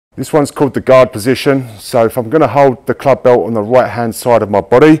This one's called the guard position. So if I'm going to hold the club belt on the right hand side of my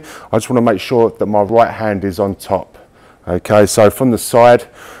body, I just want to make sure that my right hand is on top. Okay, so from the side,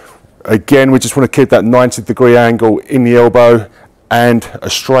 again, we just want to keep that 90-degree angle in the elbow and a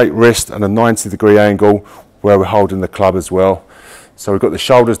straight wrist and a 90-degree angle where we're holding the club as well. So we've got the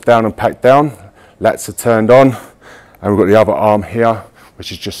shoulders down and packed down, lats are turned on, and we've got the other arm here,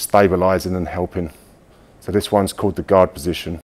 which is just stabilizing and helping. So this one's called the guard position.